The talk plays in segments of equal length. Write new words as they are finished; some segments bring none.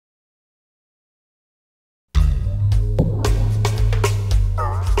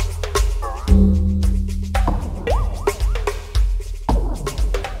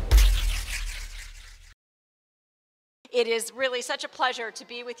It is really such a pleasure to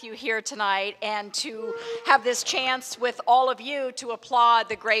be with you here tonight and to have this chance with all of you to applaud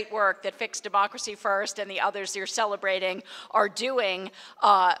the great work that Fix Democracy First and the others you're celebrating are doing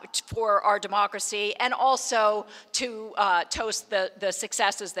for our democracy, and also to toast the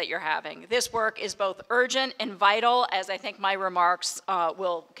successes that you're having. This work is both urgent and vital, as I think my remarks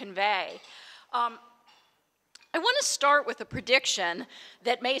will convey. I want to start with a prediction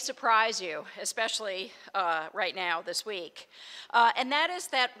that may surprise you, especially right now, this week. And that is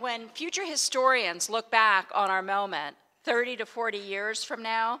that when future historians look back on our moment 30 to 40 years from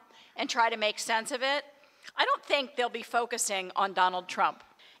now and try to make sense of it, I don't think they'll be focusing on Donald Trump.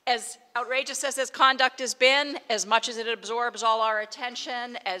 As outrageous as his conduct has been, as much as it absorbs all our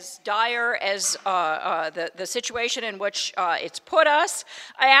attention, as dire as the situation in which it's put us,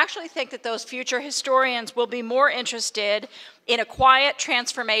 I actually think that those future historians will be more interested in a quiet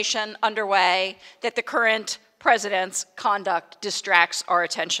transformation underway that the current president's conduct distracts our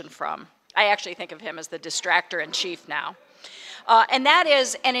attention from. I actually think of him as the distractor-in-chief now. And that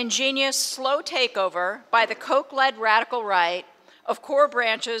is an ingenious, slow takeover by the Koch-led radical right of core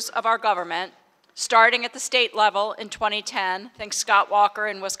branches of our government, starting at the state level in 2010, think Scott Walker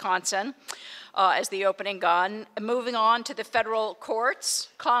in Wisconsin as the opening gun, and moving on to the federal courts,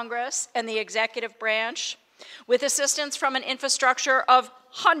 Congress, and the executive branch, with assistance from an infrastructure of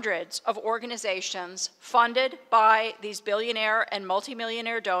hundreds of organizations funded by these billionaire and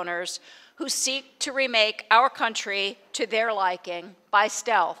multimillionaire donors who seek to remake our country to their liking by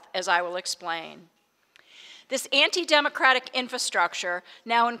stealth, as I will explain. This anti-democratic infrastructure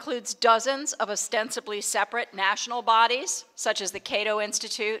now includes dozens of ostensibly separate national bodies, such as the Cato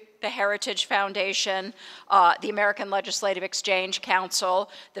Institute, the Heritage Foundation, the American Legislative Exchange Council,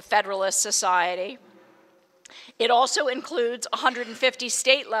 the Federalist Society. It also includes 150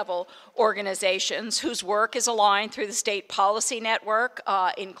 state-level organizations whose work is aligned through the State Policy Network,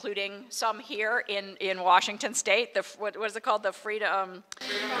 including some here in Washington State. What is it called? The Freedom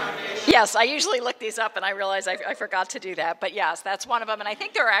Foundation. Yes, I usually look these up and I realize I forgot to do that. But yes, that's one of them. And I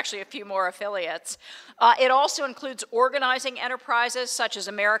think there are actually a few more affiliates. It also includes organizing enterprises such as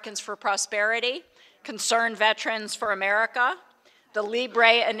Americans for Prosperity, Concerned Veterans for America, the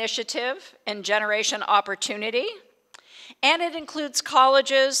Libre Initiative, and Generation Opportunity. And it includes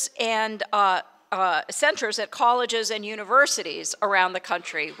colleges and centers at colleges and universities around the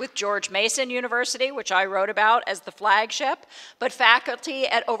country, with George Mason University, which I wrote about as the flagship, but faculty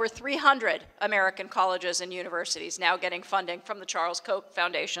at over 300 American colleges and universities now getting funding from the Charles Koch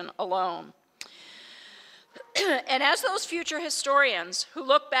Foundation alone. And as those future historians who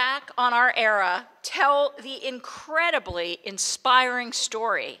look back on our era tell the incredibly inspiring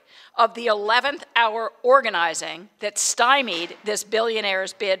story of the 11th hour organizing that stymied this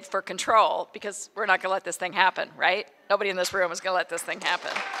billionaire's bid for control, because we're not going to let this thing happen, right? Nobody in this room is going to let this thing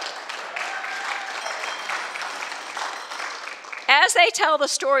happen. As they tell the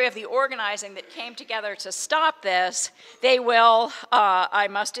story of the organizing that came together to stop this, they will, I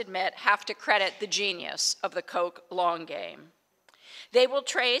must admit, have to credit the genius of the Koch long game. They will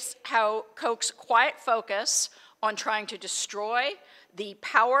trace how Koch's quiet focus on trying to destroy the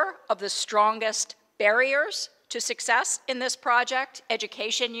power of the strongest barriers to success in this project,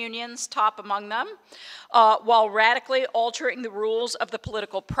 education unions top among them, while radically altering the rules of the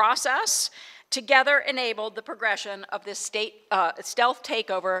political process, together enabled the progression of this stealth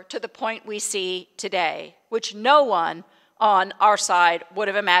takeover to the point we see today, which no one on our side would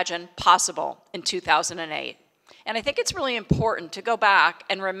have imagined possible in 2008. And I think it's really important to go back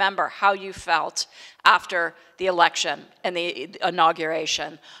and remember how you felt after the election and the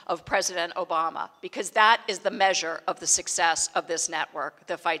inauguration of President Obama, because that is the measure of the success of this network,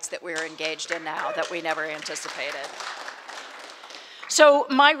 the fights that we're engaged in now that we never anticipated. So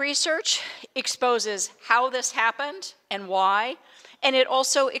my research exposes how this happened and why, and it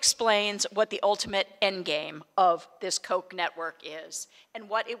also explains what the ultimate endgame of this Koch network is and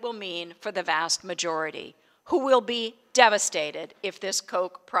what it will mean for the vast majority, who will be devastated if this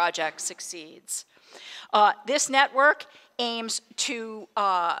Koch project succeeds. This network aims to,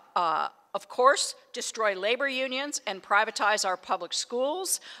 of course, destroy labor unions and privatize our public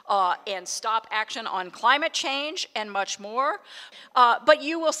schools and stop action on climate change and much more. But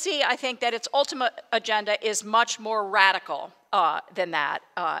you will see, I think, that its ultimate agenda is much more radical than that,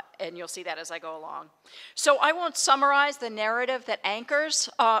 and you'll see that as I go along. So I won't summarize the narrative that anchors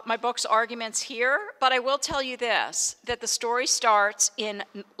my book's arguments here, but I will tell you this, that the story starts in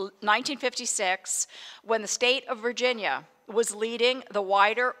 1956 when the state of Virginia was leading the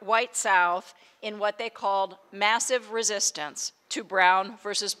wider white South in what they called massive resistance to Brown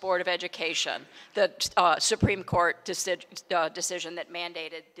versus Board of Education, the Supreme Court decision that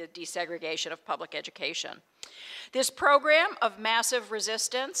mandated the desegregation of public education. This program of massive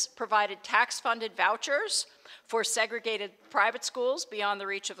resistance provided tax-funded vouchers for segregated private schools beyond the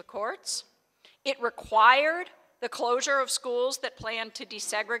reach of the courts. It required the closure of schools that planned to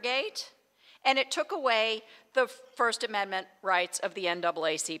desegregate, and it took away the First Amendment rights of the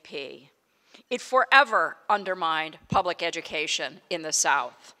NAACP. It forever undermined public education in the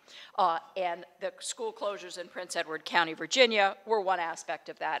South. And the school closures in Prince Edward County, Virginia, were one aspect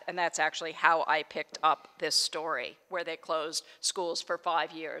of that, and that's actually how I picked up this story, where they closed schools for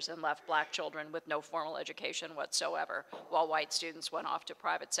 5 years and left black children with no formal education whatsoever, while white students went off to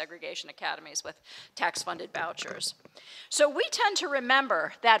private segregation academies with tax-funded vouchers. So we tend to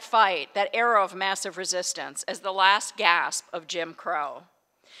remember that fight, that era of massive resistance, as the last gasp of Jim Crow.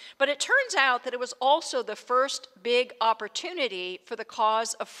 But it turns out that it was also the first big opportunity for the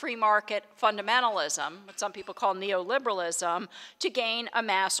cause of free market fundamentalism, what some people call neoliberalism, to gain a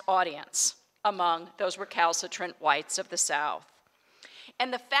mass audience among those recalcitrant whites of the South.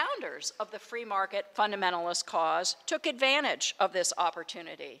 And the founders of the free market fundamentalist cause took advantage of this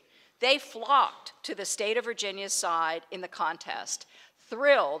opportunity. They flocked to the state of Virginia's side in the contest,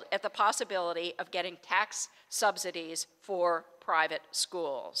 thrilled at the possibility of getting tax subsidies for private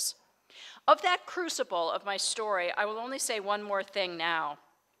schools. Of that crucible of my story, I will only say one more thing now,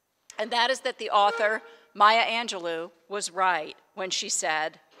 and that is that the author, Maya Angelou, was right when she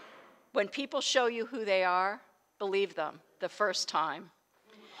said, "When people show you who they are, believe them the first time."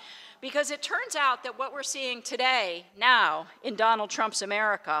 Because it turns out that what we're seeing today, now, in Donald Trump's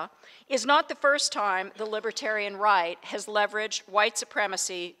America, is not the first time the libertarian right has leveraged white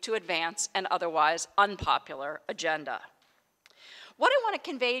supremacy to advance an otherwise unpopular agenda. What I want to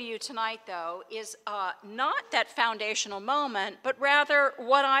convey to you tonight, though, is not that foundational moment, but rather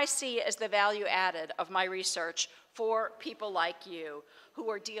what I see as the value added of my research for people like you who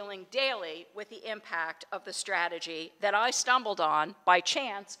are dealing daily with the impact of the strategy that I stumbled on by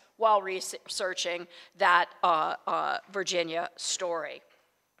chance while researching that Virginia story.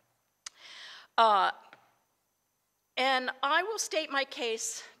 And I will state my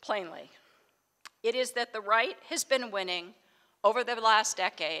case plainly. It is that the right has been winning over the last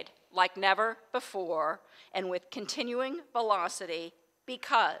decade like never before and with continuing velocity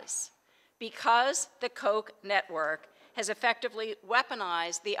because the Koch network has effectively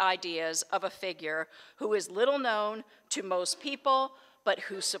weaponized the ideas of a figure who is little known to most people, but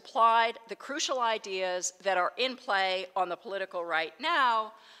who supplied the crucial ideas that are in play on the political right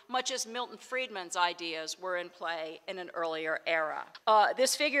now, much as Milton Friedman's ideas were in play in an earlier era.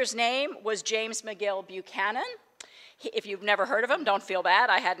 This figure's name was James McGill Buchanan. If you've never heard of him, don't feel bad.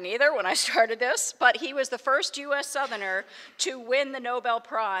 I hadn't either when I started this. But he was the first U.S. Southerner to win the Nobel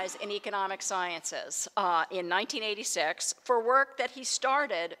Prize in Economic Sciences in 1986 for work that he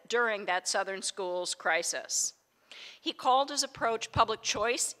started during that Southern schools crisis. He called his approach public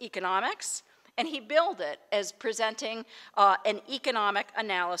choice economics, and he billed it as presenting an economic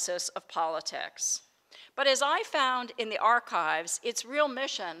analysis of politics. But as I found in the archives, its real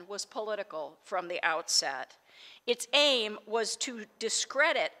mission was political from the outset. Its aim was to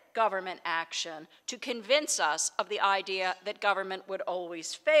discredit government action, to convince us of the idea that government would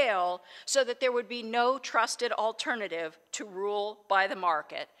always fail, so that there would be no trusted alternative to rule by the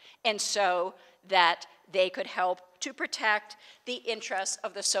market, and so that they could help to protect the interests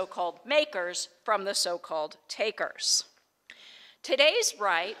of the so-called makers from the so-called takers. Today's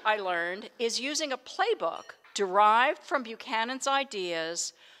right, I learned, is using a playbook derived from Buchanan's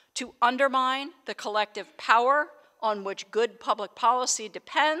ideas to undermine the collective power on which good public policy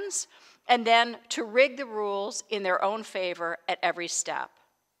depends, and then to rig the rules in their own favor at every step.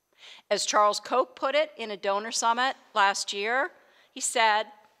 As Charles Koch put it in a donor summit last year, he said,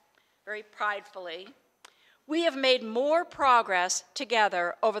 very pridefully, "We have made more progress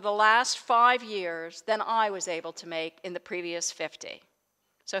together over the last 5 years than I was able to make in the previous 50.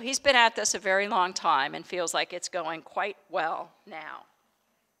 So he's been at this a very long time and feels like it's going quite well now.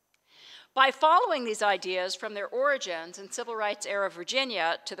 By following these ideas from their origins in civil rights era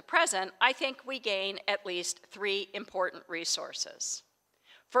Virginia to the present, I think we gain at least 3 important resources.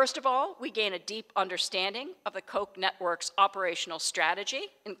 First of all, we gain a deep understanding of the Koch network's operational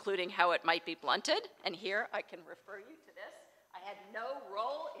strategy, including how it might be blunted. And here I can refer you to this. I had no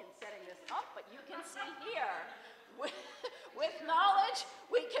role in setting this up, but you can see here, with knowledge,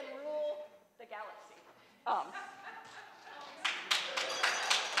 we can rule the galaxy.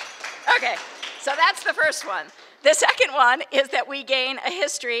 Okay, so that's the first one. The second one is that we gain a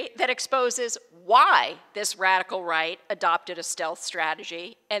history that exposes why this radical right adopted a stealth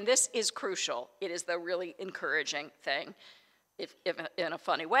strategy, and this is crucial. It is the really encouraging thing, if in a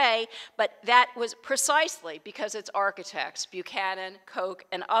funny way, but that was precisely because its architects, Buchanan, Koch,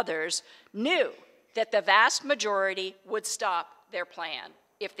 and others, knew that the vast majority would stop their plan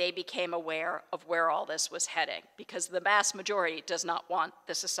if they became aware of where all this was heading, because the vast majority does not want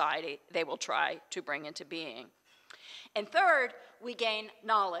the society they will try to bring into being. And third, we gain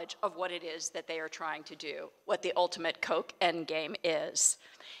knowledge of what it is that they are trying to do, what the ultimate Koch endgame is.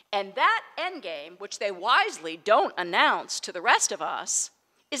 And that endgame, which they wisely don't announce to the rest of us,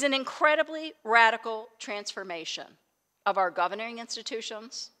 is an incredibly radical transformation of our governing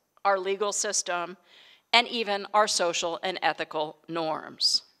institutions, our legal system, and even our social and ethical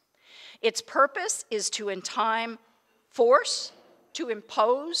norms. Its purpose is to, in time, force, to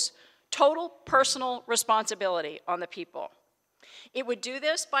impose total personal responsibility on the people. It would do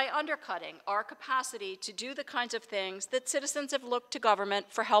this by undercutting our capacity to do the kinds of things that citizens have looked to government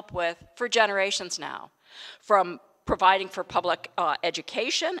for help with for generations now, from providing for public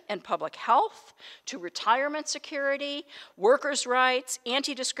education and public health, to retirement security, workers' rights,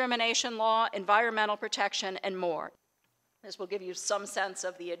 anti-discrimination law, environmental protection, and more. This will give you some sense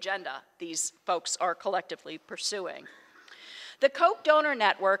of the agenda these folks are collectively pursuing. The Koch donor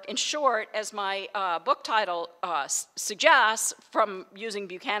network, in short, as my book title suggests, from using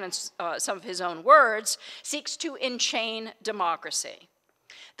Buchanan's, some of his own words, seeks to enchain democracy.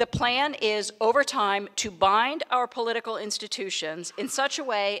 The plan is, over time, to bind our political institutions in such a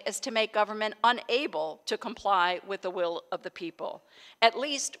way as to make government unable to comply with the will of the people, at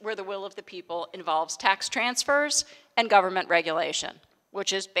least where the will of the people involves tax transfers and government regulation,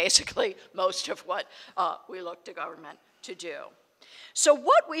 which is basically most of what we look to government to do. So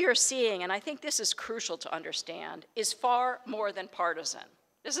what we are seeing, and I think this is crucial to understand, is far more than partisan.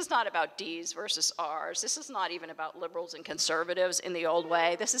 This is not about D's versus R's. This is not even about liberals and conservatives in the old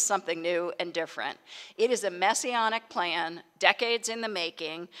way. This is something new and different. It is a messianic plan, decades in the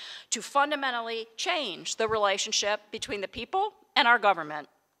making, to fundamentally change the relationship between the people and our government,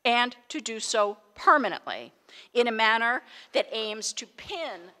 and to do so permanently in a manner that aims to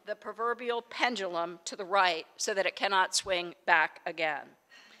pin the proverbial pendulum to the right so that it cannot swing back again.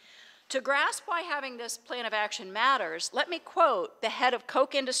 To grasp why having this plan of action matters, let me quote the head of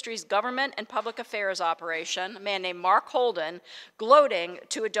Koch Industries' government and public affairs operation, a man named Mark Holden, gloating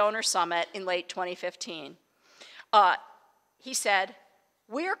to a donor summit in late 2015. He said,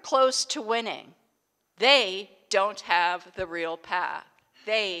 "We're close to winning. They don't have the real path.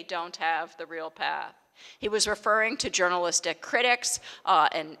 They don't have the real path." He was referring to journalistic critics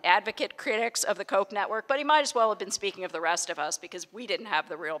and advocate critics of the Koch network, but he might as well have been speaking of the rest of us because we didn't have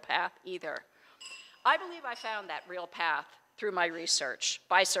the real path either. I believe I found that real path through my research,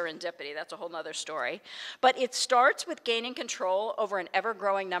 by serendipity. That's a whole other story. But it starts with gaining control over an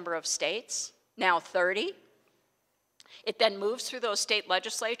ever-growing number of states, now 30. It then moves through those state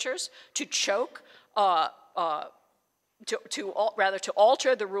legislatures to choke to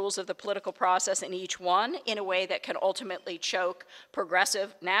alter the rules of the political process in each one in a way that can ultimately choke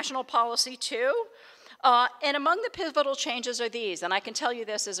progressive national policy too. And among the pivotal changes are these, and I can tell you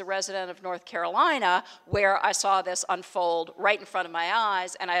this as a resident of North Carolina, where I saw this unfold right in front of my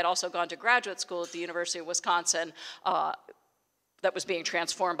eyes, and I had also gone to graduate school at the University of Wisconsin that was being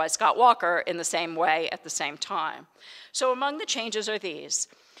transformed by Scott Walker in the same way at the same time. So among the changes are these.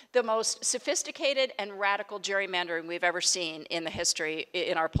 The most sophisticated and radical gerrymandering we've ever seen in the history,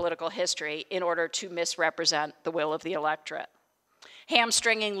 in our political history, in order to misrepresent the will of the electorate.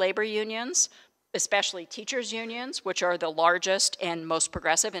 Hamstringing labor unions, especially teachers' unions, which are the largest and most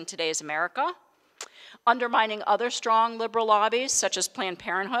progressive in today's America. Undermining other strong liberal lobbies, such as Planned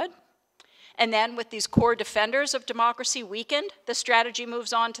Parenthood. And then, with these core defenders of democracy weakened, the strategy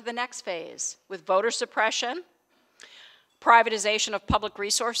moves on to the next phase, with voter suppression, privatization of public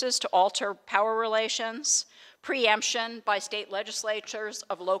resources to alter power relations, preemption by state legislatures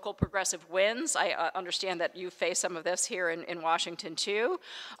of local progressive wins. I understand that you face some of this here in Washington too.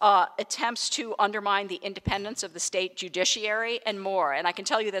 Attempts to undermine the independence of the state judiciary and more. And I can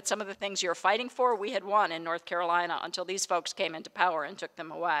tell you that some of the things you're fighting for, we had won in North Carolina until these folks came into power and took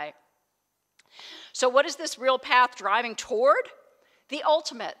them away. So what is this real path driving toward? The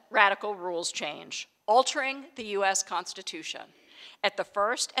ultimate radical rules change. Altering the US Constitution at the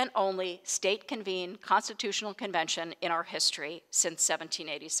first and only state-convened constitutional convention in our history since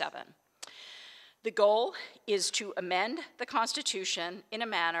 1787. The goal is to amend the Constitution in a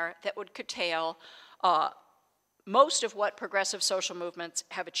manner that would curtail most of what progressive social movements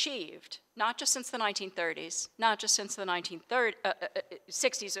have achieved, not just since the 1930s, not just since the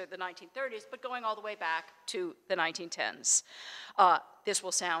 60s or the 1930s, but going all the way back to the 1910s. This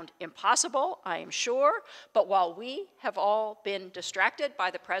will sound impossible, I am sure, but while we have all been distracted by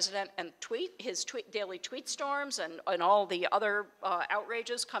the president and his daily tweet storms and all the other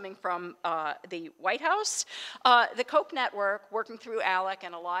outrages coming from the White House, the Koch network, working through ALEC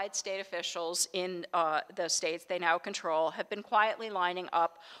and allied state officials in the states they now control, have been quietly lining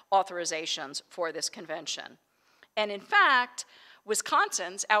up authorizations for this convention. And in fact,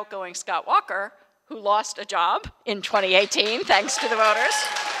 Wisconsin's outgoing Scott Walker, who lost a job in 2018, thanks to the voters,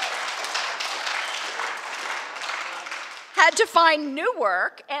 had to find new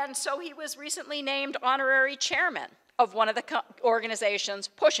work, and so he was recently named honorary chairman of one of the organizations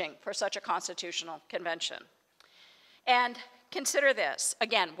pushing for such a constitutional convention. And consider this,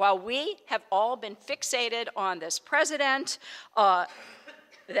 again, while we have all been fixated on this president,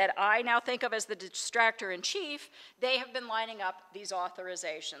 that I now think of as the distractor-in-chief, they have been lining up these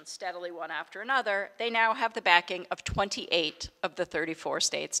authorizations steadily one after another. They now have the backing of 28 of the 34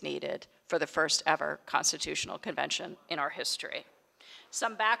 states needed for the first ever constitutional convention in our history.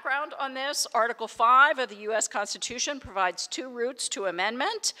 Some background on this: Article 5 of the US Constitution provides two routes to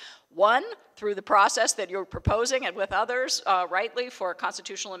amendment. One, through the process that you're proposing and with others rightly for a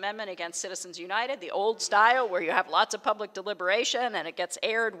constitutional amendment against Citizens United, the old style where you have lots of public deliberation and it gets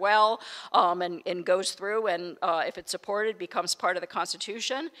aired well and goes through, and if it's supported, becomes part of the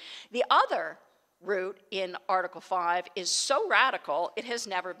Constitution. The other route in Article 5 is so radical it has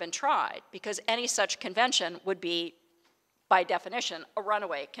never been tried, because any such convention would be, by definition, a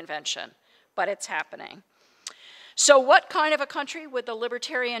runaway convention, but it's happening. So what kind of a country would the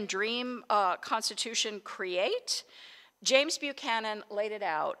libertarian dream constitution create? James Buchanan laid it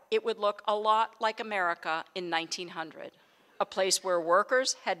out. It would look a lot like America in 1900, a place where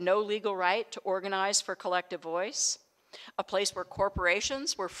workers had no legal right to organize for collective voice, a place where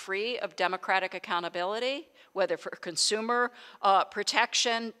corporations were free of democratic accountability, whether for consumer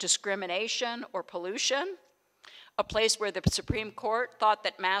protection, discrimination, or pollution, a place where the Supreme Court thought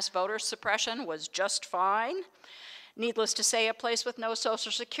that mass voter suppression was just fine. Needless to say, a place with no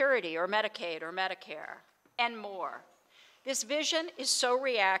Social Security or Medicaid or Medicare, and more. This vision is so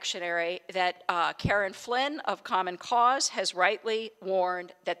reactionary that Karen Flynn of Common Cause has rightly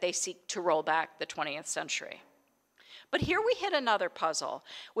warned that they seek to roll back the 20th century. But here we hit another puzzle,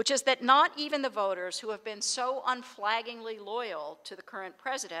 which is that not even the voters who have been so unflaggingly loyal to the current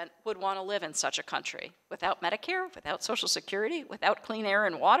president would want to live in such a country. Without Medicare, without Social Security, without clean air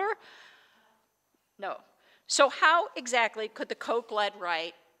and water? No. So how exactly could the Koch-led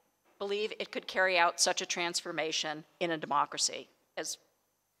right believe it could carry out such a transformation in a democracy, as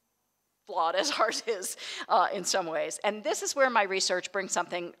flawed as ours is in some ways? And this is where my research brings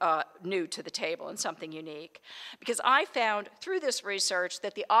something new to the table and something unique. Because I found through this research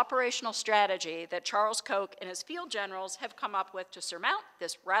that the operational strategy that Charles Koch and his field generals have come up with to surmount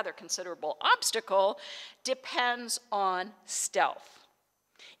this rather considerable obstacle depends on stealth.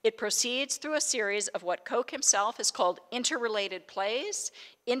 It proceeds through a series of what Koch himself has called interrelated plays,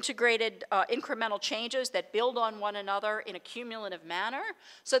 integrated incremental changes that build on one another in a cumulative manner,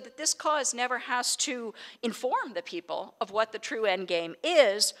 so that this cause never has to inform the people of what the true end game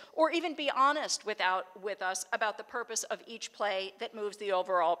is, or even be honest with us about the purpose of each play that moves the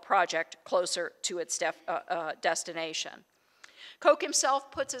overall project closer to its destination. Koch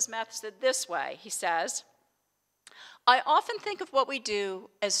himself puts his method this way. He says, "I often think of what we do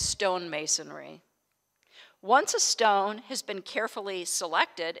as stonemasonry. Once a stone has been carefully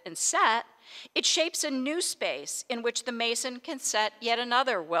selected and set, it shapes a new space in which the mason can set yet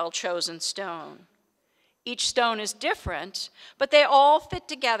another well-chosen stone. Each stone is different, but they all fit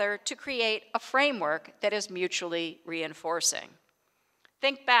together to create a framework that is mutually reinforcing."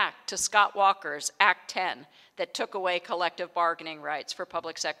 Think back to Scott Walker's Act 10 that took away collective bargaining rights for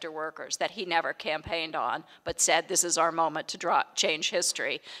public sector workers that he never campaigned on, but said this is our moment to change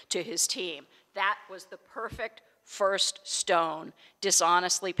history to his team. That was the perfect first stone,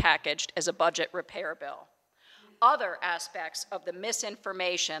 dishonestly packaged as a budget repair bill. Other aspects of the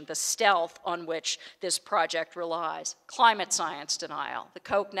misinformation, the stealth on which this project relies: climate science denial. The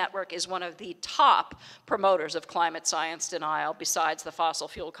Koch network is one of the top promoters of climate science denial, besides the fossil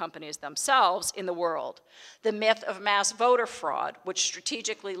fuel companies themselves, in the world. The myth of mass voter fraud, which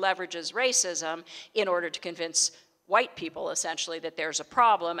strategically leverages racism in order to convince white people, essentially, that there's a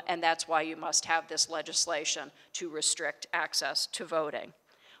problem, and that's why you must have this legislation to restrict access to voting.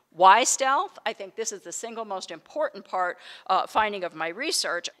 Why stealth? I think this is the single most important finding of my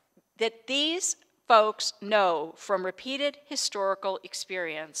research, that these folks know from repeated historical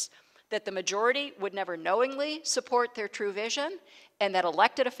experience that the majority would never knowingly support their true vision, and that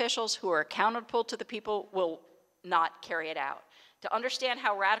elected officials who are accountable to the people will not carry it out. To understand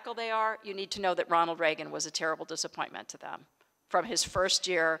how radical they are, you need to know that Ronald Reagan was a terrible disappointment to them from his first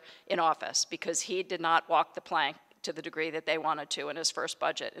year in office, because he did not walk the plank to the degree that they wanted to in his first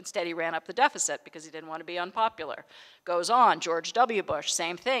budget. Instead, he ran up the deficit because he didn't want to be unpopular. Goes on, George W. Bush,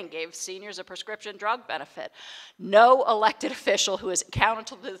 same thing, gave seniors a prescription drug benefit. No elected official who is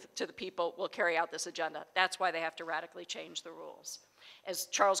accountable to the people will carry out this agenda. That's why they have to radically change the rules. As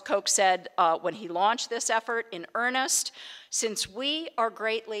Charles Koch said when he launched this effort in earnest, since we are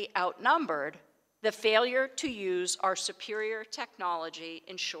greatly outnumbered, the failure to use our superior technology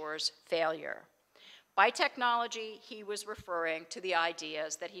ensures failure. By technology, he was referring to the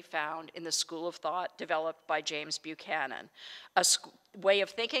ideas that he found in the school of thought developed by James Buchanan, a way of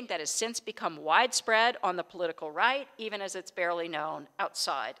thinking that has since become widespread on the political right, even as it's barely known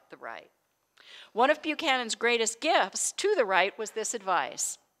outside the right. One of Buchanan's greatest gifts to the right was this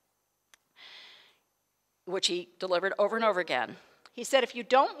advice, which he delivered over and over again. He said, if you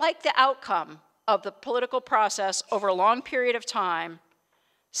don't like the outcome of the political process over a long period of time,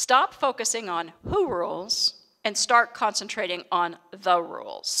 stop focusing on who rules and start concentrating on the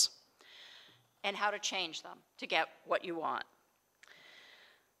rules and how to change them to get what you want.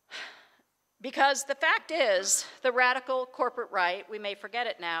 Because the fact is, the radical corporate right, we may forget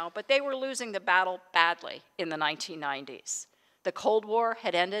it now, but they were losing the battle badly in the 1990s. The Cold War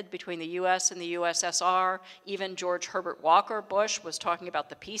had ended between the US and the USSR. Even George Herbert Walker Bush was talking about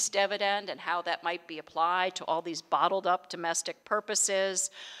the peace dividend and how that might be applied to all these bottled up domestic purposes.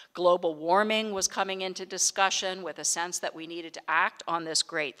 Global warming was coming into discussion with a sense that we needed to act on this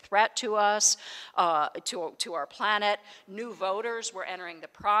great threat to us, to our planet. New voters were entering the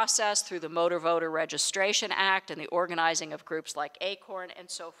process through the Motor Voter Registration Act and the organizing of groups like ACORN and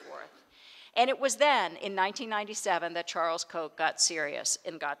so forth. And it was then, in 1997, that Charles Koch got serious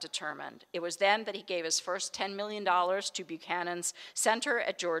and got determined. It was then that he gave his first $10 million to Buchanan's center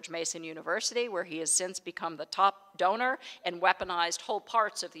at George Mason University, where he has since become the top donor and weaponized whole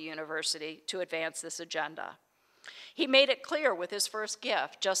parts of the university to advance this agenda. He made it clear with his first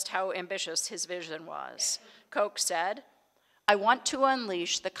gift just how ambitious his vision was. Koch said, "I want to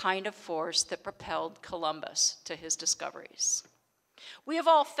unleash the kind of force that propelled Columbus to his discoveries." We have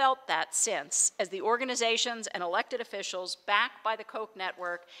all felt that since, as the organizations and elected officials backed by the Koch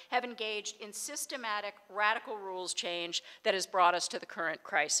network have engaged in systematic, radical rules change that has brought us to the current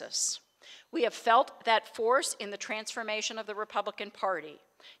crisis. We have felt that force in the transformation of the Republican Party,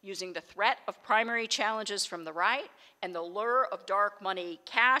 using the threat of primary challenges from the right and the lure of dark money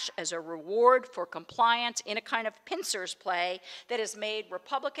cash as a reward for compliance in a kind of pincers play that has made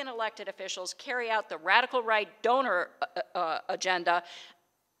Republican elected officials carry out the radical right donor agenda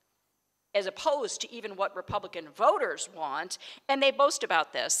as opposed to even what Republican voters want, and they boast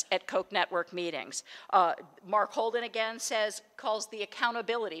about this at Koch network meetings. Mark Holden again calls the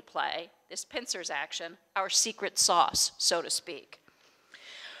accountability play, this pincers action, our secret sauce, so to speak.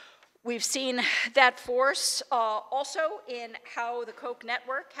 We've seen that force also in how the Koch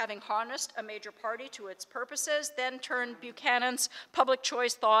network, having harnessed a major party to its purposes, then turned Buchanan's public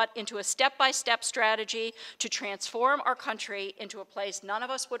choice thought into a step-by-step strategy to transform our country into a place none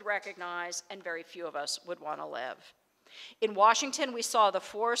of us would recognize and very few of us would want to live. In Washington, we saw the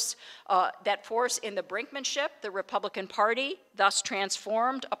force, that force in the brinkmanship, the Republican Party, thus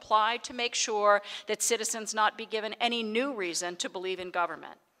transformed, applied to make sure that citizens not be given any new reason to believe in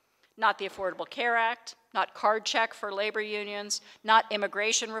government. Not the Affordable Care Act, not card check for labor unions, not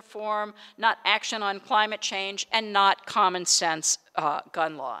immigration reform, not action on climate change, and not common sense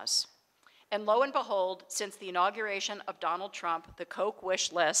gun laws. And lo and behold, since the inauguration of Donald Trump, the Koch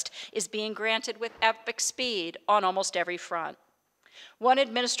wish list is being granted with epic speed on almost every front. One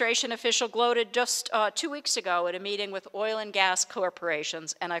administration official gloated just 2 weeks ago at a meeting with oil and gas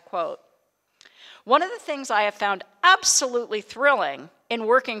corporations, and I quote, "One of the things I have found absolutely thrilling in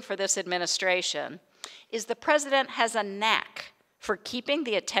working for this administration is the president has a knack for keeping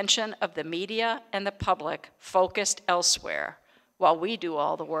the attention of the media and the public focused elsewhere while we do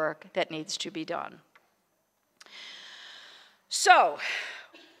all the work that needs to be done." So,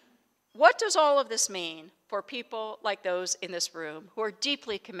 what does all of this mean for people like those in this room who are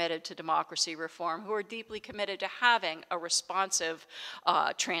deeply committed to democracy reform, who are deeply committed to having a responsive,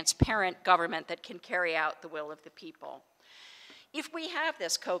 transparent government that can carry out the will of the people? If we have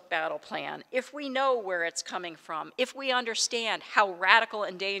this Koch battle plan, if we know where it's coming from, if we understand how radical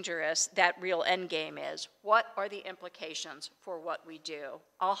and dangerous that real endgame is, what are the implications for what we do?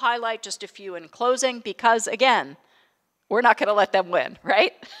 I'll highlight just a few in closing because, again, we're not going to let them win,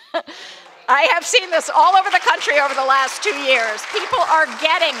 right? I have seen this all over the country over the last 2 years. People are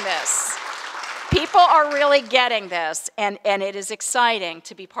getting this. People are really getting this, and it is exciting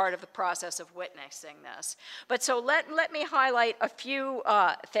to be part of the process of witnessing this. But so let me highlight a few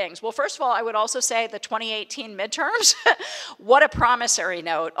things. Well, first of all, I would also say the 2018 midterms, what a promissory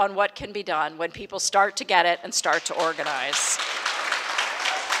note on what can be done when people start to get it and start to organize.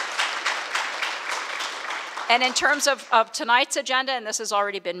 And in terms of tonight's agenda, and this has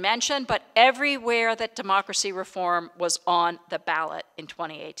already been mentioned, but everywhere that democracy reform was on the ballot in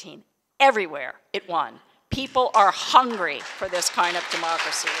 2018, everywhere it won. People are hungry for this kind of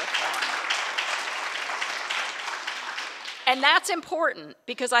democracy reform. And that's important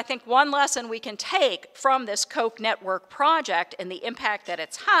because I think one lesson we can take from this Koch network project and the impact that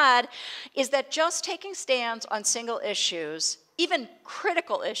it's had is that just taking stands on single issues, even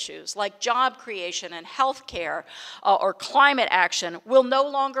critical issues like job creation and healthcare or climate action, will no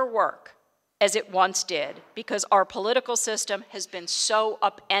longer work as it once did, because our political system has been so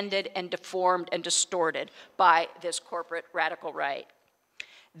upended and deformed and distorted by this corporate radical right.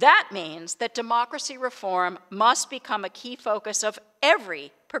 That means that democracy reform must become a key focus of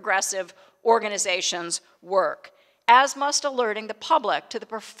every progressive organization's work, as must alerting the public to the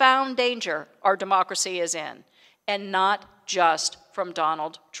profound danger our democracy is in, and not just from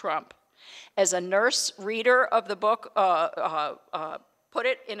Donald Trump. As a nurse reader of the book put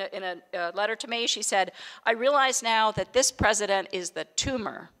it in a letter to me, she said, "I realize now that this president is the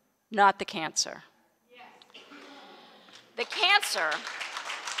tumor, not the cancer." Yes. The cancer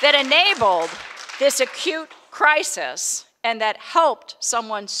that enabled this acute crisis and that helped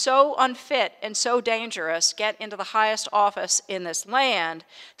someone so unfit and so dangerous get into the highest office in this land,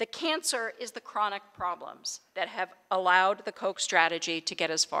 the cancer is the chronic problems that have allowed the Koch strategy to get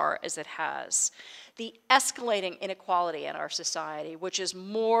as far as it has. The escalating inequality in our society, which is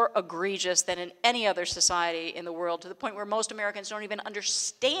more egregious than in any other society in the world, to the point where most Americans don't even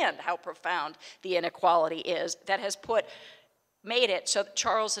understand how profound the inequality is, that has made it so that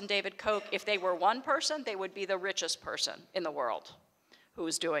Charles and David Koch, if they were one person, they would be the richest person in the world who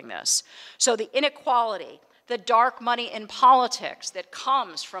is doing this. So the inequality, the dark money in politics that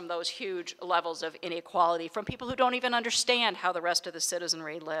comes from those huge levels of inequality, from people who don't even understand how the rest of the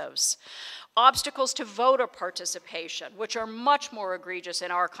citizenry lives. Obstacles to voter participation, which are much more egregious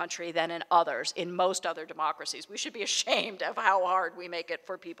in our country than in others, in most other democracies. We should be ashamed of how hard we make it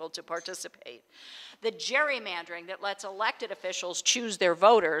for people to participate. The gerrymandering that lets elected officials choose their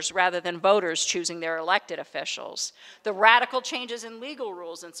voters rather than voters choosing their elected officials. The radical changes in legal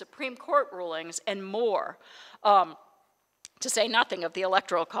rules and Supreme Court rulings and more. To say nothing of the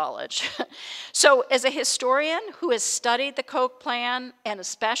Electoral College. So as a historian who has studied the Koch plan and a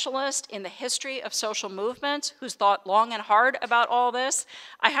specialist in the history of social movements who's thought long and hard about all this,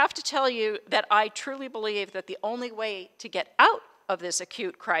 I have to tell you that I truly believe that the only way to get out of this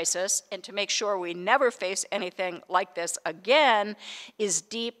acute crisis and to make sure we never face anything like this again is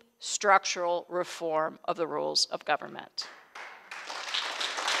deep structural reform of the rules of government.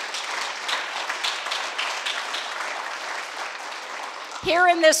 Here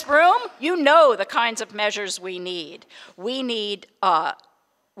in this room, you know the kinds of measures we need. We need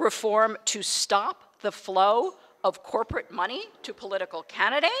reform to stop the flow of corporate money to political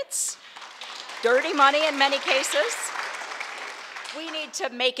candidates, dirty money in many cases. We need to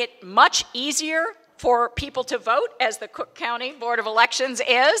make it much easier for people to vote, as the Cook County Board of Elections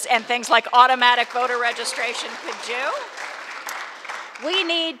is, and things like automatic voter registration could do. We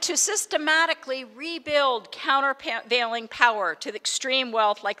need to systematically rebuild countervailing power to the extreme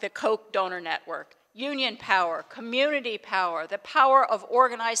wealth like the Koch donor network, union power, community power, the power of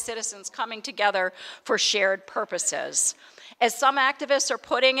organized citizens coming together for shared purposes. As some activists are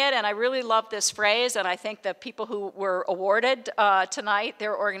putting it, and I really love this phrase, and I think the people who were awarded tonight,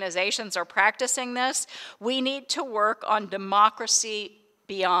 their organizations are practicing this, we need to work on democracy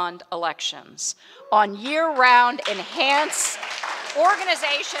beyond elections, on year-round enhanced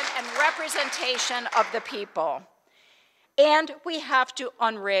organization and representation of the people. And we have to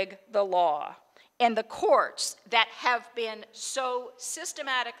unrig the law. And the courts that have been so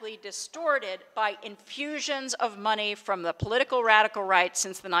systematically distorted by infusions of money from the political radical right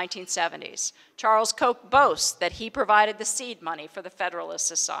since the 1970s. Charles Koch boasts that he provided the seed money for the Federalist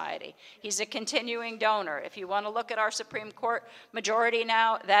Society. He's a continuing donor. If you want to look at our Supreme Court majority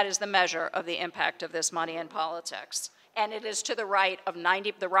now, that is the measure of the impact of this money in politics. and it is to the right of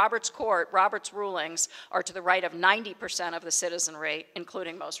 90, the Roberts rulings are to the right of 90% of the citizenry,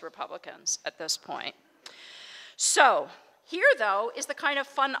 including most Republicans at this point. So, here, though, is the kind of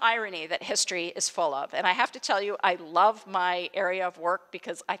fun irony that history is full of. And I have to tell you, I love my area of work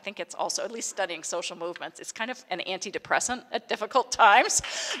because I think it's also, at least studying social movements, it's kind of an antidepressant at difficult times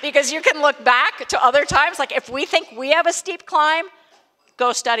because you can look back to other times. Like if we think we have a steep climb,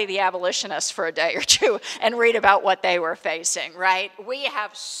 go study the abolitionists for a day or two and read about what they were facing, right? We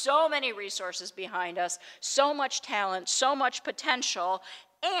have so many resources behind us, so much talent, so much potential,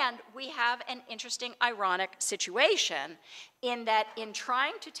 and we have an interesting, ironic situation in that in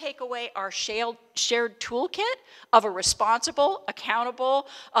trying to take away our shared toolkit of a responsible, accountable,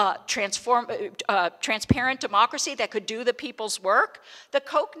 transparent democracy that could do the people's work, the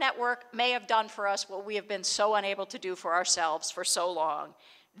Koch network may have done for us what we have been so unable to do for ourselves for so long.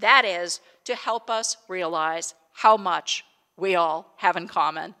 That is to help us realize how much we all have in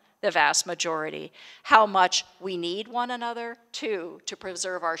common, the vast majority, how much we need one another, too, to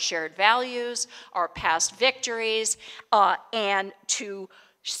preserve our shared values, our past victories, and to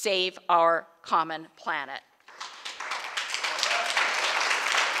save our common planet.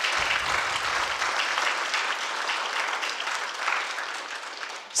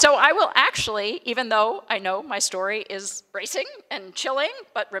 So I will actually, even though I know my story is racing and chilling,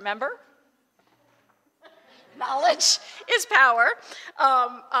 but remember, knowledge is power.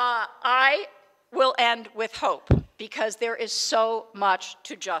 I will end with hope because there is so much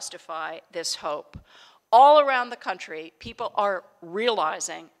to justify this hope. All around the country, people are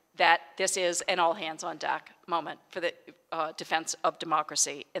realizing that this is an all-hands-on-deck moment for the defense of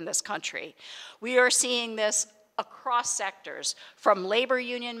democracy in this country. We are seeing this across sectors, from labor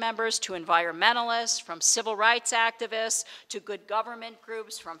union members to environmentalists, from civil rights activists to good government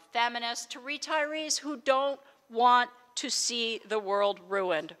groups, from feminists to retirees who don't want to see the world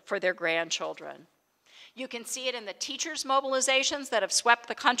ruined for their grandchildren. You can see it in the teachers' mobilizations that have swept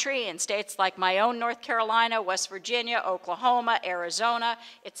the country in states like my own North Carolina, West Virginia, Oklahoma, Arizona,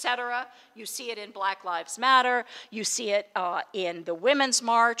 etc. You see it in Black Lives Matter. You see it in the Women's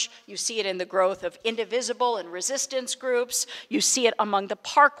March. You see it in the growth of indivisible and resistance groups. You see it among the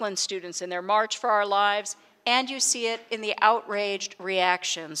Parkland students in their March for Our Lives. And you see it in the outraged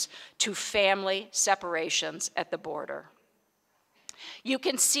reactions to family separations at the border. You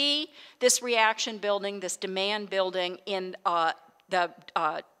can see this reaction building, this demand building in the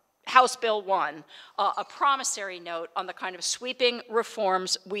House Bill 1, a promissory note on the kind of sweeping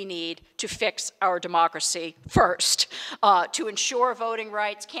reforms we need to fix our democracy first, to ensure voting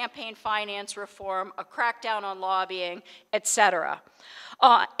rights, campaign finance reform, a crackdown on lobbying, etc.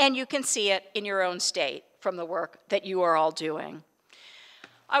 And you can see it in your own state from the work that you are all doing.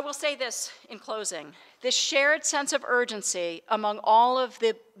 I will say this in closing. This shared sense of urgency among all of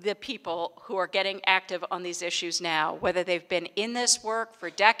the people who are getting active on these issues now, whether they've been in this work for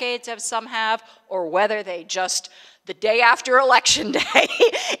decades, as some have, or whether they just, the day after Election Day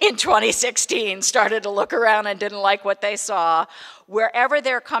in 2016, started to look around and didn't like what they saw, wherever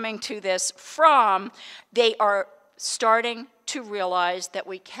they're coming to this from, they are starting to realize that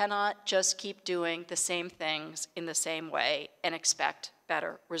we cannot just keep doing the same things in the same way and expect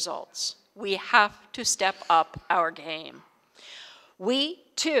better results. We have to step up our game. We,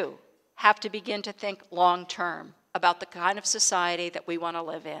 too, have to begin to think long-term about the kind of society that we want to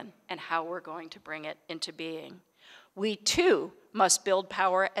live in and how we're going to bring it into being. We, too, must build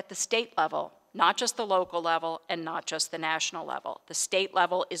power at the state level, not just the local level and not just the national level. The state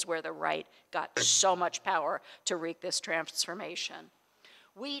level is where the right got so much power to wreak this transformation.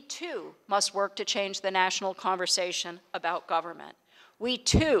 We, too, must work to change the national conversation about government. We,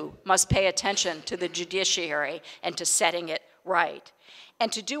 too, must pay attention to the judiciary and to setting it right.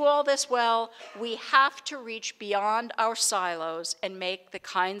 And to do all this well, we have to reach beyond our silos and make the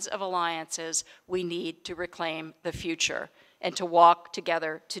kinds of alliances we need to reclaim the future and to walk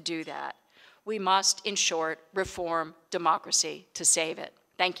together to do that. We must, in short, reform democracy to save it.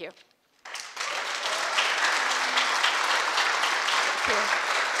 Thank you.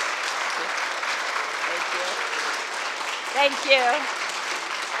 Thank you.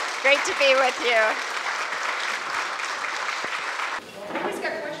 Great to be with you. Anybody's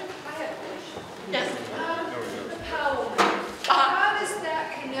got a question? I have a question. Yes. The Powell. How does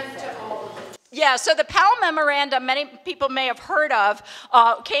that connect to all of it? Yeah, so the Powell Memorandum, many people may have heard of,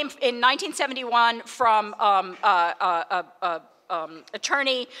 came in 1971 from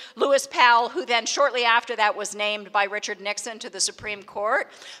attorney Lewis Powell, who then shortly after that was named by Richard Nixon to the Supreme Court.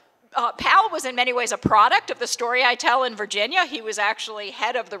 Powell was in many ways a product of the story I tell in Virginia. He was actually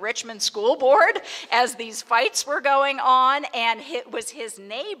head of the Richmond School Board as these fights were going on, and it was his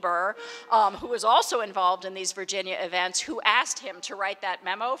neighbor, who was also involved in these Virginia events, who asked him to write that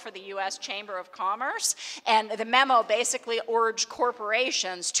memo for the U.S. Chamber of Commerce. And the memo basically urged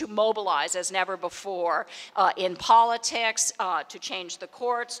corporations to mobilize as never before in politics, to change the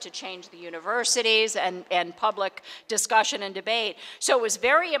courts, to change the universities, and public discussion and debate. So it was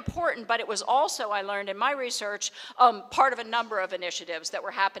very important, but it was also, I learned in my research, part of a number of initiatives that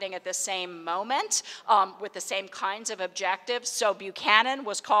were happening at the same moment with the same kinds of objectives. So Buchanan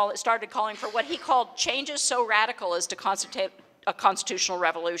started calling for what he called changes so radical as to constitute a constitutional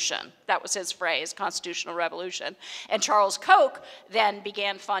revolution. That was his phrase, constitutional revolution. And Charles Koch then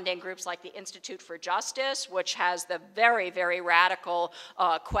began funding groups like the Institute for Justice, which has the very, very radical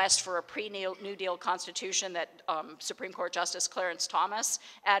quest for a pre-New Deal constitution that Supreme Court Justice Clarence Thomas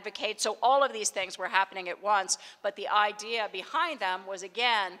advocates. So all of these things were happening at once, but the idea behind them was,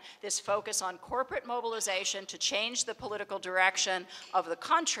 again, this focus on corporate mobilization to change the political direction of the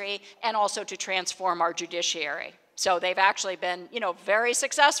country and also to transform our judiciary. So they've actually been, very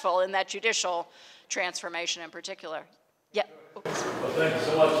successful in that judicial transformation in particular. Yeah. Well, thank you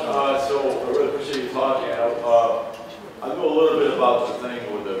so much. So I really appreciate you talking. I know a little bit about the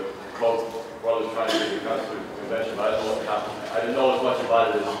thing with the Koch brothers trying to get the Constitutional Convention, but I didn't know as much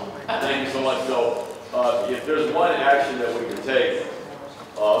about it as thank you so much. So if there's one action that we could take,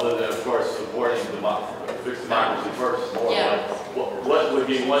 other than, of course, supporting fixed democracy first, what would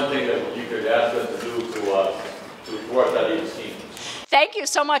be one thing that you could ask us to do to thwart that evil scheme? Thank you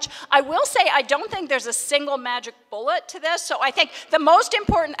so much. I will say I don't think there's a single magic bullet to this. So I think the most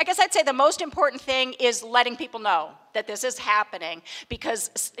important, I guess I'd say the most important thing is letting people know that this is happening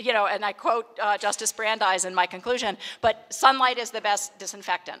because, and I quote Justice Brandeis in my conclusion, but sunlight is the best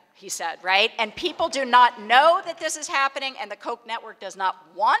disinfectant, he said, right? And people do not know that this is happening, and the Koch network does not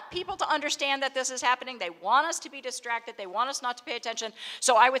want people to understand that this is happening. They want us to be distracted. They want us not to pay attention.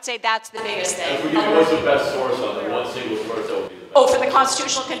 So I would say that's the biggest thing. What's the best source on the one single source that would be the best? Oh, for the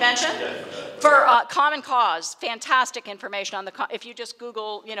Constitutional Convention? Yeah. For Common Cause, fantastic information on if you just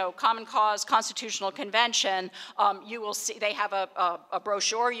Google, Common Cause Constitutional Convention, you will see they have a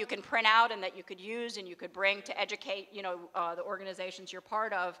brochure you can print out and that you could use and you could bring to educate, the organizations you're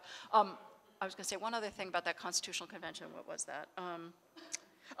part of. I was going to say one other thing about that Constitutional Convention. What was that?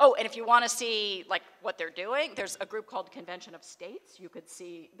 Oh, and if you want to see what they're doing, there's a group called Convention of States. You could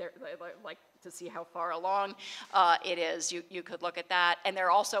see to see how far along it is. You could look at that, and there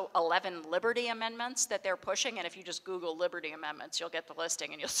are also 11 liberty amendments that they're pushing. And if you just Google liberty amendments, you'll get the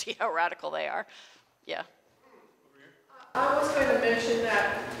listing, and you'll see how radical they are. Yeah. I was going to mention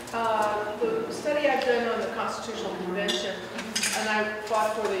that the study I've done on the Constitutional Convention, and I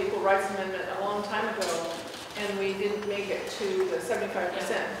fought for the Equal Rights Amendment a long time ago, and we didn't make it to the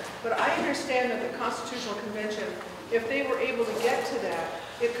 75%. But I understand that the Constitutional Convention, if they were able to get to that,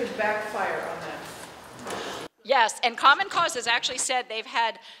 it could backfire on them. Yes, and Common Cause has actually said they've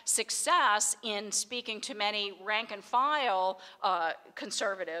had success in speaking to many rank and file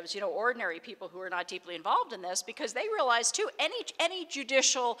conservatives, ordinary people who are not deeply involved in this, because they realize too, any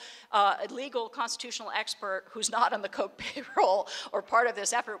judicial, legal, constitutional expert who's not on the Koch payroll or part of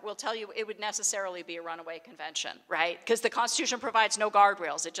this effort will tell you it would necessarily be a runaway convention, right? Because the Constitution provides no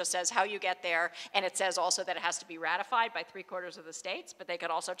guardrails. It just says how you get there, and it says also that it has to be ratified by 3/4 of the states, but they could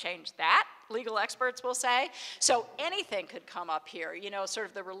also change that, legal experts will say. So anything could come up here. Sort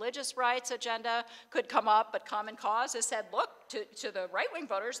of the religious rights agenda could come up, but Common Cause has said, look, to the right-wing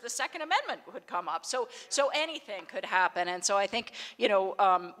voters, the Second Amendment would come up. So anything could happen. And so I think,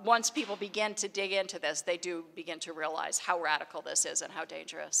 once people begin to dig into this, they do begin to realize how radical this is and how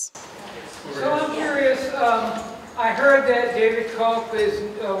dangerous. So I'm curious, I heard that David Koch was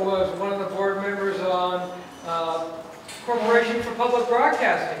one of the board members on Corporation for Public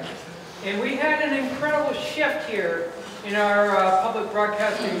Broadcasting. And we had an incredible shift here in our public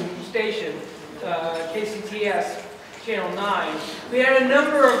broadcasting station, KCTS Channel 9. We had a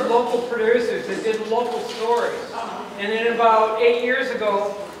number of local producers that did local stories. And then about 8 years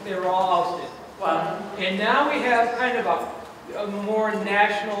ago, they were all ousted. Wow. And now we have kind of a more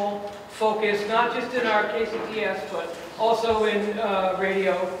national focus, not just in our KCTS, but also in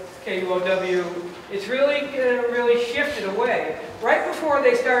radio, KUOW. It's really shifted away. Right before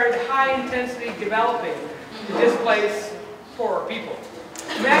they started high-intensity developing to displace poorer people.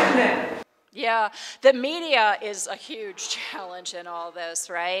 Imagine that. Yeah, the media is a huge challenge in all this,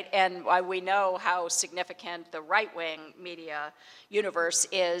 right? And we know how significant the right-wing media universe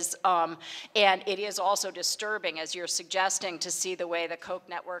is, and it is also disturbing, as you're suggesting, to see the way the Koch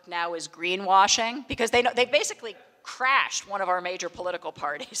network now is greenwashing, because they basically crashed one of our major political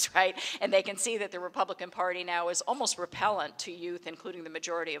parties, right? And they can see that the Republican Party now is almost repellent to youth, including the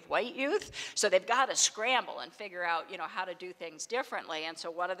majority of white youth. So they've got to scramble and figure out, how to do things differently. And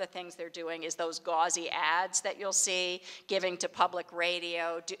so one of the things they're doing is those gauzy ads that you'll see, giving to public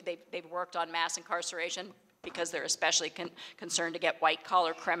radio. They've worked on mass incarceration because they're especially concerned to get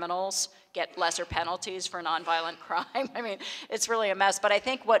white-collar criminals get lesser penalties for nonviolent crime. I mean, it's really a mess. But I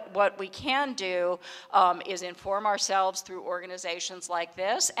think what we can do is inform ourselves through organizations like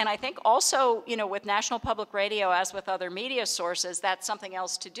this. And I think also, with National Public Radio, as with other media sources, that's something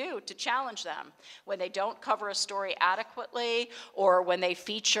else to do, to challenge them. When they don't cover a story adequately, or when they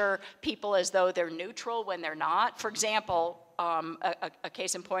feature people as though they're neutral when they're not. For example, a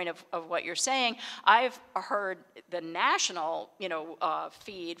case in point of what you're saying, I've heard the national,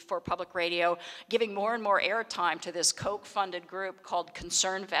 feed for public radio giving more and more airtime to this Koch-funded group called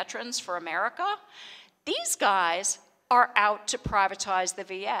Concerned Veterans for America. These guys are out to privatize the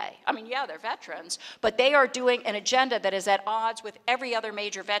VA. I mean, yeah, they're veterans, but they are doing an agenda that is at odds with every other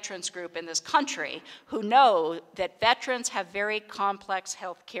major veterans group in this country who know that veterans have very complex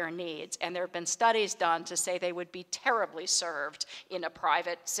health care needs. And there have been studies done to say they would be terribly served in a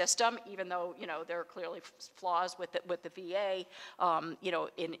private system, even though, there are clearly flaws with the VA,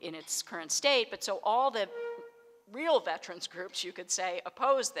 in its current state. But so all the real veterans groups, you could say,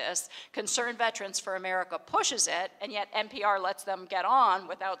 oppose this. Concerned Veterans for America pushes it, and yet NPR lets them get on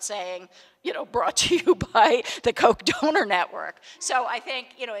without saying, brought to you by the Koch donor network. So I think,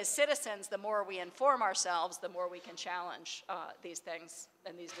 as citizens, the more we inform ourselves, the more we can challenge these things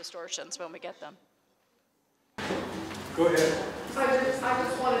and these distortions when we get them. Go ahead. I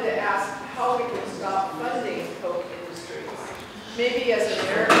just wanted to ask how we can stop funding Koch Industries. Maybe as an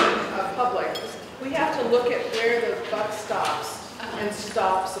American public, we have to look at where the buck stops and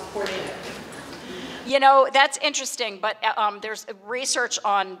stop supporting it. That's interesting, but there's research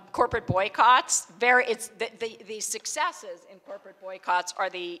on corporate boycotts. The successes in corporate boycotts are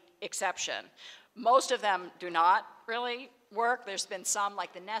the exception. Most of them do not really work. There's been some,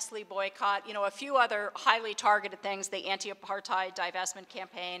 like the Nestle boycott, a few other highly targeted things. The anti-apartheid divestment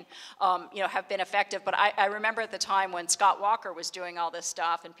campaign, have been effective. But I remember at the time when Scott Walker was doing all this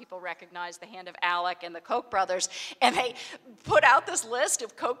stuff and people recognized the hand of Alec and the Koch brothers, and they put out this list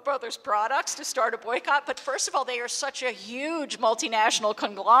of Koch brothers products to start a boycott. But first of all, they are such a huge multinational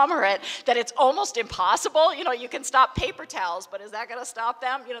conglomerate that it's almost impossible. You can stop paper towels, but is that going to stop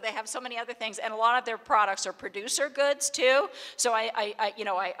them? They have so many other things, and a lot of their products are producer goods too. So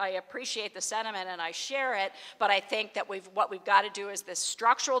I appreciate the sentiment and I share it, but I think that what we've got to do is this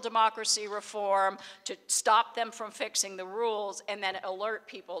structural democracy reform to stop them from fixing the rules and then alert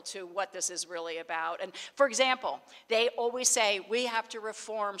people to what this is really about. And for example, they always say we have to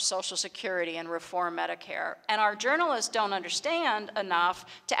reform Social Security and reform Medicare, and our journalists don't understand enough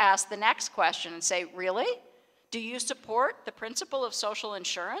to ask the next question and say, really? Do you support the principle of social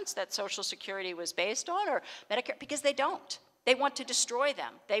insurance that Social Security was based on, or Medicare? Because they don't. They want to destroy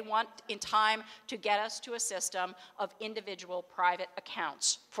them. They want, in time, to get us to a system of individual private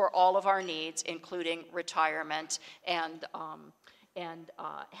accounts for all of our needs, including retirement and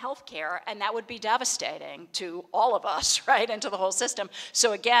health care, and that would be devastating to all of us, right, and to the whole system.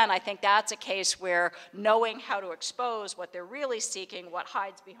 So again, I think that's a case where knowing how to expose what they're really seeking, what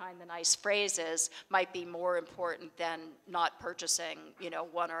hides behind the nice phrases, might be more important than not purchasing,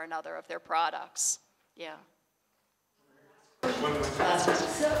 one or another of their products. Yeah.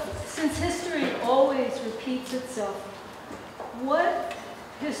 So, since history always repeats itself, what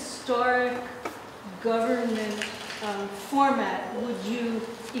historic government format would you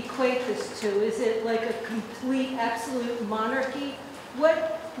equate this to? Is it like a complete, absolute monarchy?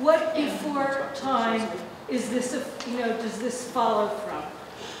 What before time is this, does this follow from?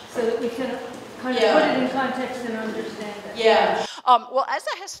 So that we can kind of put it in context and understand it. Yeah. Well, as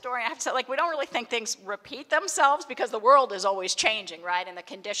a historian, I have to say, we don't really think things repeat themselves because the world is always changing, right? And the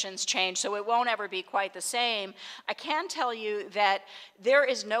conditions change, so it won't ever be quite the same. I can tell you that there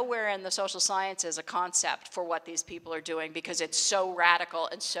is nowhere in the social sciences a concept for what these people are doing because it's so radical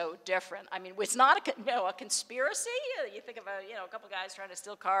and so different. I mean, it's not a conspiracy. You think of a couple guys trying to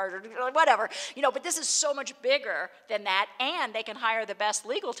steal cars or whatever, but this is so much bigger than that, and they can hire the best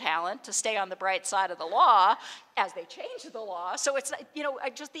legal talent to stay on the bright side of the law as they change the law. So it's, you know,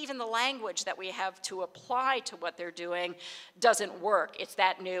 just even the language that we have to apply to what they're doing doesn't work. It's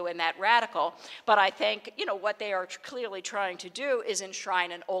that new and that radical. But I think, you know, what they are clearly trying to do is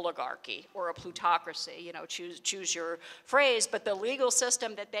enshrine an oligarchy or a plutocracy, you know, choose your phrase. But the legal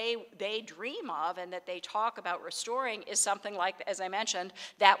system that they dream of and that they talk about restoring is something like, as I mentioned,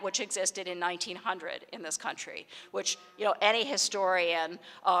 that which existed in 1900 in this country, which, you know, any historian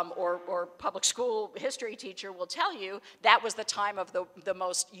or public school history teacher will tell you that was the time of the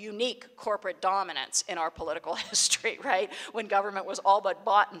most unique corporate dominance in our political history, right? When government was all but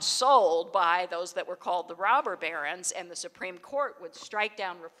bought and sold by those that were called the robber barons, and the Supreme Court would strike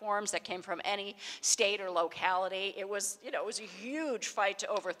down reforms that came from any state or locality. It was, you know, it was a huge fight to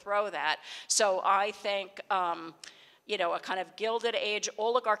overthrow that. So I think, you know, a kind of Gilded Age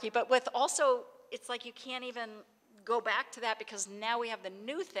oligarchy, but with also, it's like you can't even go back to that because now we have the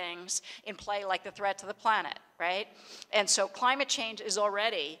new things in play, like the threat to the planet, right? And so climate change is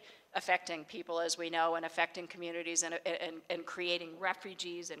already affecting people, as we know, and affecting communities and creating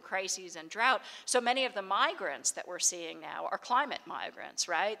refugees and crises and drought. So many of the migrants that we're seeing now are climate migrants,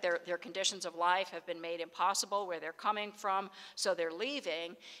 right? Their conditions of life have been made impossible where they're coming from, so they're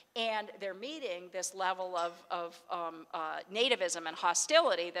leaving, and they're meeting this level of nativism and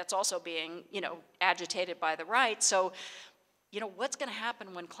hostility that's also being, you know, agitated by the right. So, you know, what's going to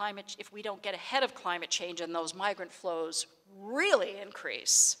happen when if we don't get ahead of climate change and those migrant flows really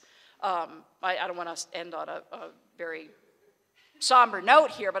increase? I don't want to end on a very somber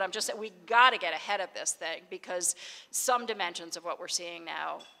note here, but I'm just saying we got to get ahead of this thing because some dimensions of what we're seeing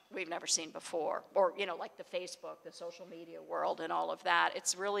now we've never seen before, or, you know, like the Facebook, the social media world and all of that.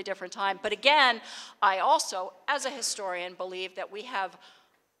 It's a really different time. But again, I also, as a historian, believe that we have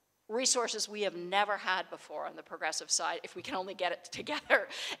resources we have never had before on the progressive side, if we can only get it together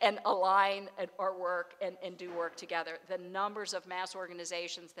and align our work and do work together. The numbers of mass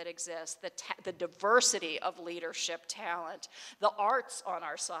organizations that exist, the diversity of leadership talent, the arts on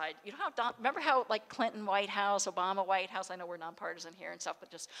our side. You know remember how, like, Clinton White House, Obama White House, I know we're nonpartisan here and stuff, but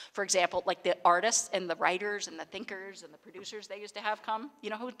just, for example, like the artists and the writers and the thinkers and the producers they used to have come. You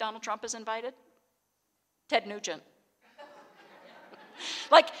know who Donald Trump has invited? Ted Nugent.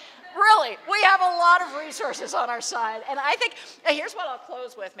 Like, really, we have a lot of resources on our side. And I think, here's what I'll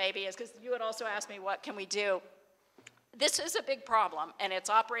close with maybe, is because you had also asked me what can we do. This is a big problem, and it's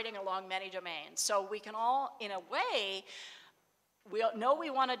operating along many domains. So we can all, in a way, we know we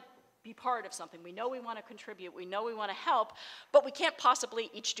want to be part of something. We know we want to contribute. We know we want to help, but we can't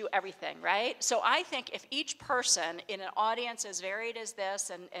possibly each do everything, right? So I think if each person in an audience as varied as this,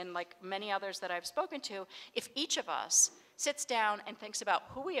 and like many others that I've spoken to, if each of us sits down and thinks about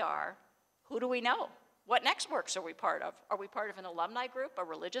who we are, who do we know? What networks are we part of? Are we part of an alumni group, a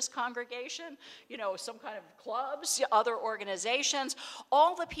religious congregation, you know, some kind of clubs, other organizations,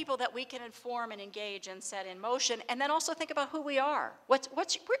 all the people that we can inform and engage and set in motion, and then also think about who we are.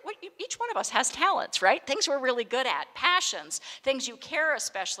 Each one of us has talents, right? Things we're really good at, passions, things you care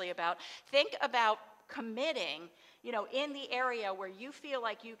especially about. Think about committing, you know, in the area where you feel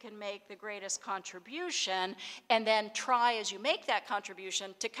like you can make the greatest contribution, and then try, as you make that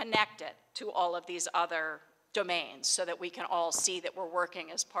contribution, to connect it to all of these other domains so that we can all see that we're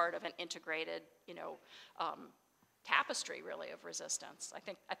working as part of an integrated, you know, tapestry, really, of resistance.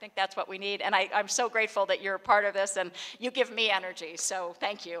 I think that's what we need, and I'm so grateful that you're a part of this, and you give me energy, so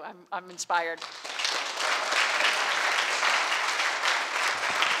thank you. I'm inspired.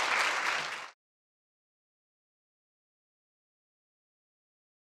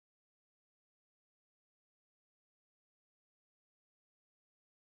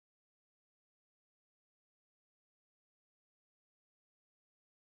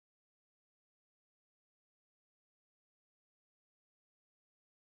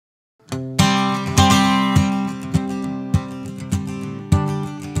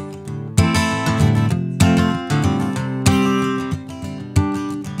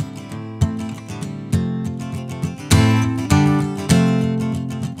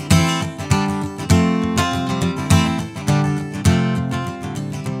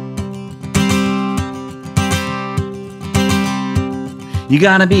 You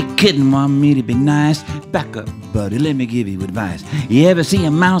gotta be kidding, want me to be nice? Back up, buddy, let me give you advice. You ever see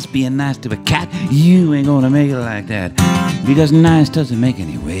a mouse being nice to a cat? You ain't gonna make it like that. Because nice doesn't make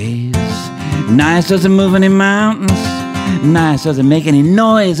any waves. Nice doesn't move any mountains. Nice doesn't make any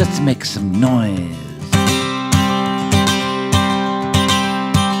noise. Let's make some noise.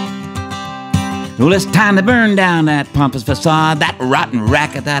 Well, it's time to burn down that pompous facade, that rotten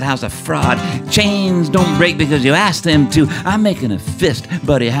racket, that house of fraud. Chains don't break because you ask them to. I'm making a fist,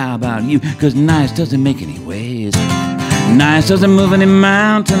 buddy, how about you? 'Cause nice doesn't make any waves. Nice doesn't move any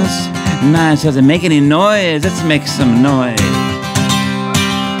mountains. Nice doesn't make any noise. Let's make some noise.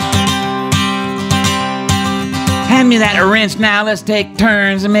 Hand me that wrench now, let's take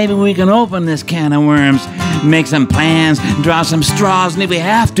turns, and maybe we can open this can of worms. Make some plans, draw some straws, and if we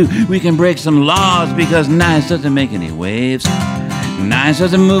have to, we can break some laws, because nice doesn't make any waves. Nice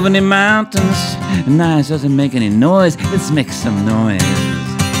doesn't move any mountains. Nice doesn't make any noise. Let's make some noise.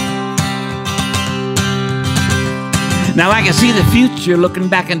 Now I can see the future looking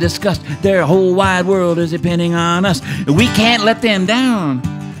back in disgust. Their whole wide world is depending on us. We can't let them down.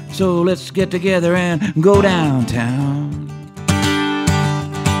 So let's get together and go downtown.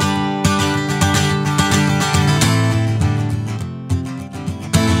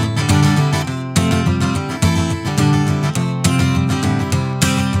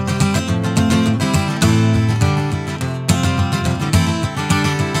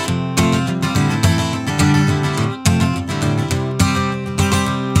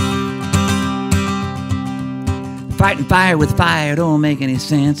 Fighting fire with fire don't make any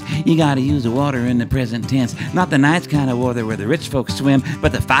sense. You gotta use the water in the present tense. Not the nice kind of water where the rich folks swim,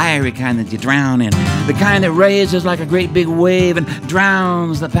 but the fiery kind that you drown in. The kind that raises like a great big wave and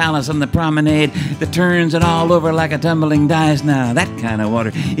drowns the palace on the promenade, that turns it all over like a tumbling dice. Now that kind of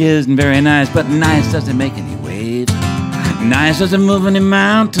water isn't very nice, but nice doesn't make any waves. Nice doesn't move any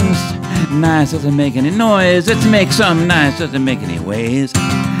mountains. Nice doesn't make any noise. Let's make some. Nice doesn't make any waves.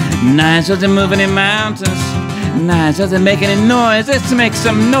 Nice doesn't move any mountains. Nice doesn't make any noise. Let's make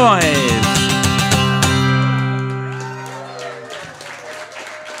some noise.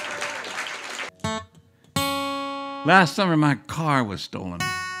 Last summer, my car was stolen.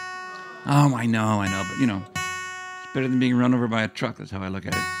 Oh, I know, but you know, it's better than being run over by a truck. That's how I look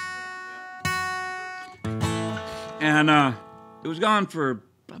at it. And it was gone for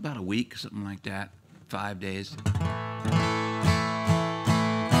about a week, something like that, 5 days.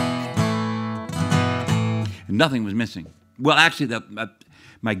 Nothing was missing. Well, actually,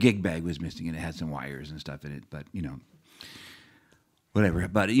 my gig bag was missing, and it had some wires and stuff in it, but, you know, whatever.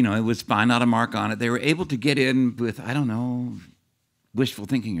 But, you know, it was fine, not a mark on it. They were able to get in with, I don't know, wishful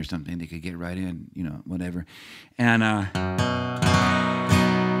thinking or something. They could get right in, you know, whatever. And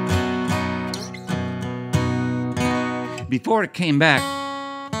before it came back,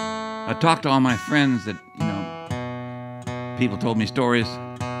 I talked to all my friends that, you know, people told me stories.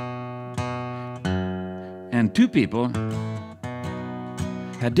 And 2 people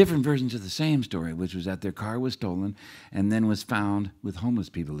had different versions of the same story, which was that their car was stolen and then was found with homeless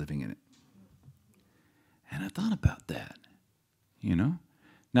people living in it. And I thought about that, you know?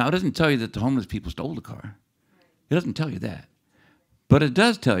 Now, it doesn't tell you that the homeless people stole the car. It doesn't tell you that. But it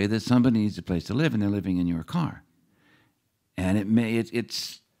does tell you that somebody needs a place to live and they're living in your car. And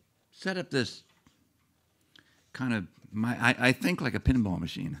it's set up this kind of, I think like a pinball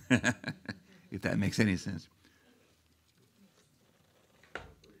machine. If that makes any sense.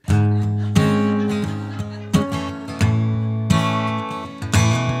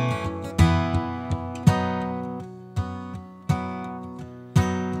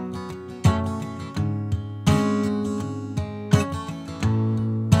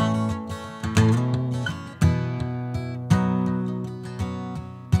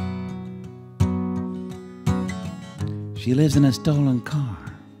 She lives in a stolen car.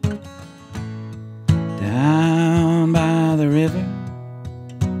 Down by the river,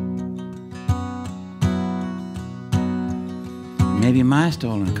 maybe my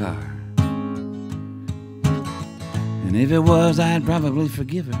stolen car. And if it was, I'd probably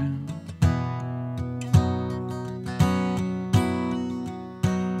forgive her.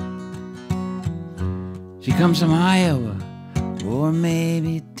 She comes from Iowa, or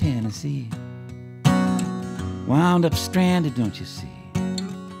maybe Tennessee. Wound up stranded, don't you see?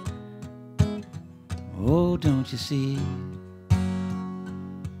 Oh, don't you see?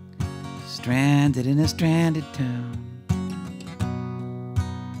 Stranded in a stranded town.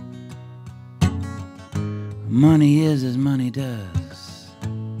 Money is as money does,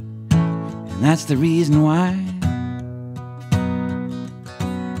 and that's the reason why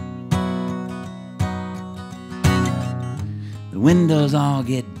the windows all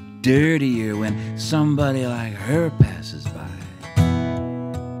get dirtier when somebody like her passes by.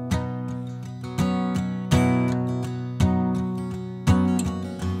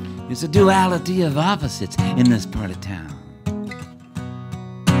 It's a duality of opposites in this part of town.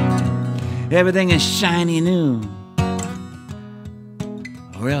 Everything is shiny new.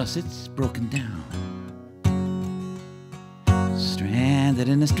 or else it's broken down. Stranded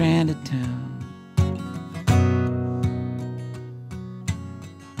in a stranded town.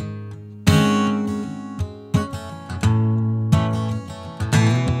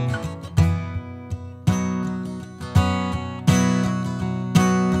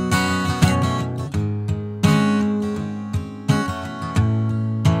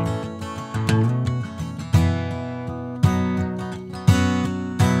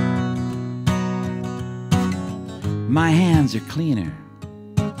 My hands are cleaner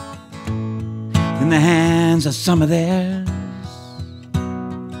than the hands of some of theirs.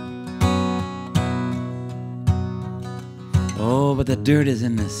 Oh, but the dirt is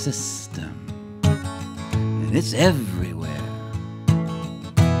in the system, and it's everywhere.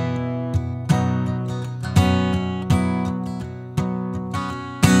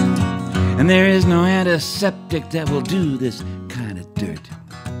 And there is no antiseptic that will do this kind of dirt.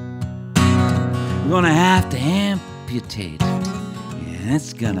 We're gonna have to amputate, and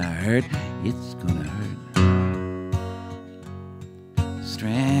it's gonna hurt, it's gonna hurt.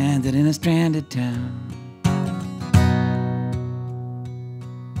 Stranded in a stranded town.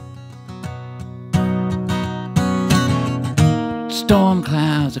 Storm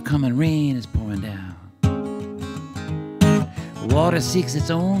clouds are coming, rain is pouring down. Water seeks its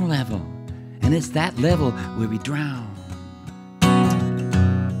own level, and it's that level where we drown.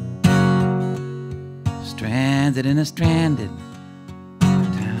 Stranded in a stranded town.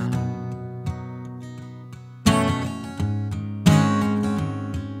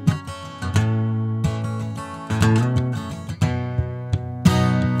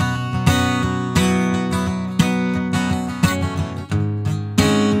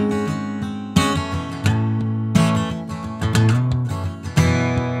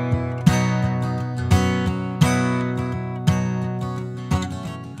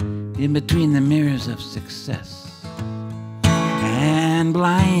 In between the mirrors of success and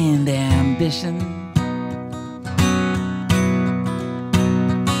blind ambition,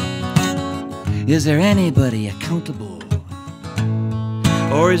 is there anybody accountable?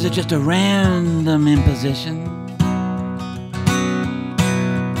 Or is it just a random imposition?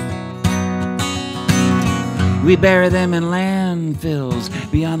 We bury them in landfills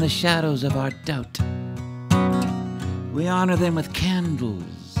beyond the shadows of our doubt. We honor them with candles,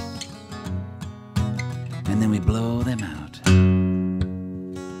 and then we blow them out.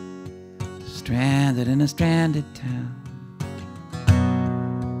 Stranded in a stranded town.